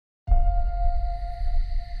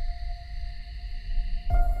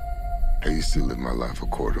I used to live my life a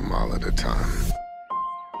quarter mile at a time.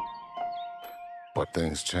 But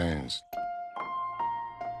things changed.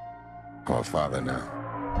 I'm a father now.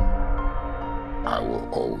 I will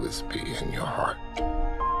always be in your heart.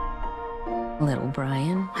 Little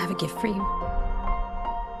Brian, I have a gift for you.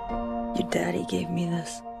 Your daddy gave me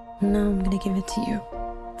this. No, I'm gonna give it to you.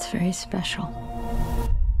 It's very special.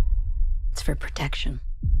 It's for protection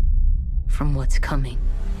from what's coming.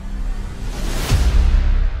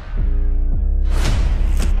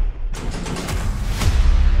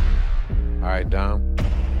 All right, Dom.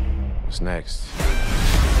 What's next?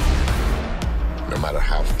 No matter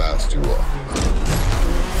how fast you are,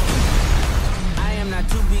 I am not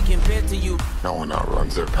to be compared to you. no one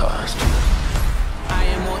outruns their past. I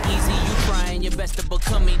am more easy, you trying your best to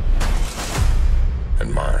become me.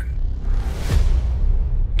 And mine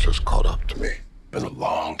just caught up to me. Been a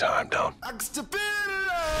long time, Dom.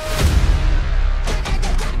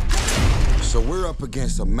 So we're up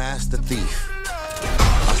against a master thief,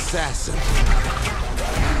 assassin,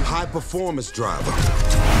 high-performance driver.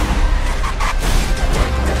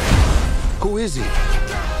 Who is he?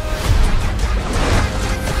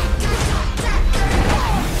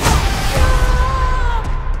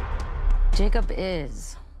 Jacob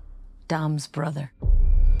is Dom's brother.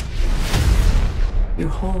 Your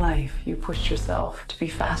whole life, you pushed yourself to be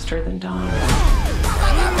faster than Dom,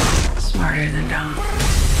 smarter than Dom,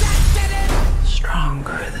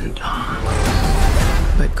 stronger than Dom.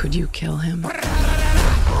 But could you kill him?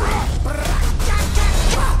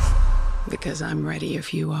 Because I'm ready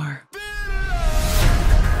if you are.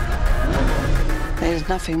 There's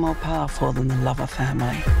nothing more powerful than the love of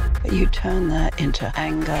family. But you turn that into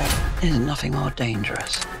anger, there's nothing more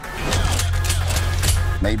dangerous.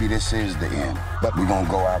 Maybe this is the end, but we're gonna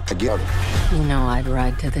go out together. You know I'd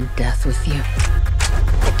ride to the death with you.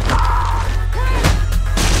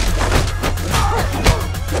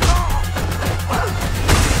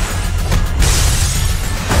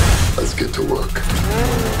 Let's get to work.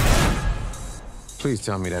 Please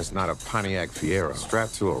tell me that's not a Pontiac Fiero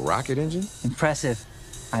strapped to a rocket engine? Impressive.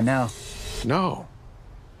 I know. No.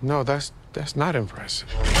 No, that's not impressive.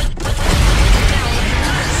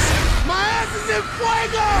 My ass is in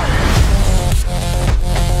fuego!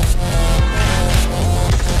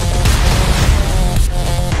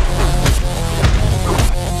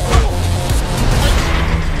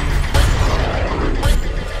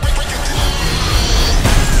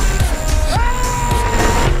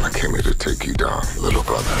 I came here to take you down, little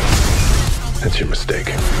brother. That's your mistake.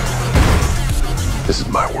 This is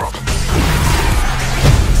my world.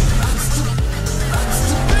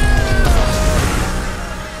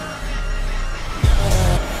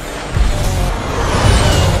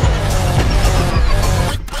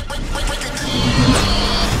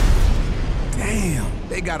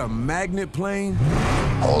 They got a magnet plane?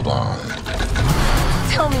 Hold on.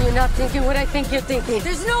 Tell me you're not thinking what I think you're thinking.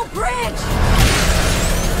 There's no bridge!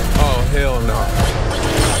 Oh, hell no.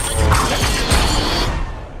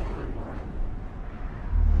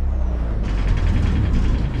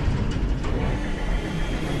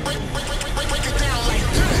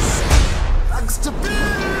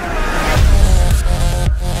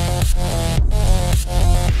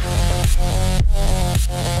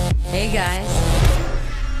 Hey, guys.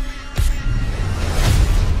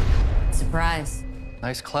 Surprise.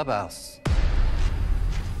 Nice clubhouse.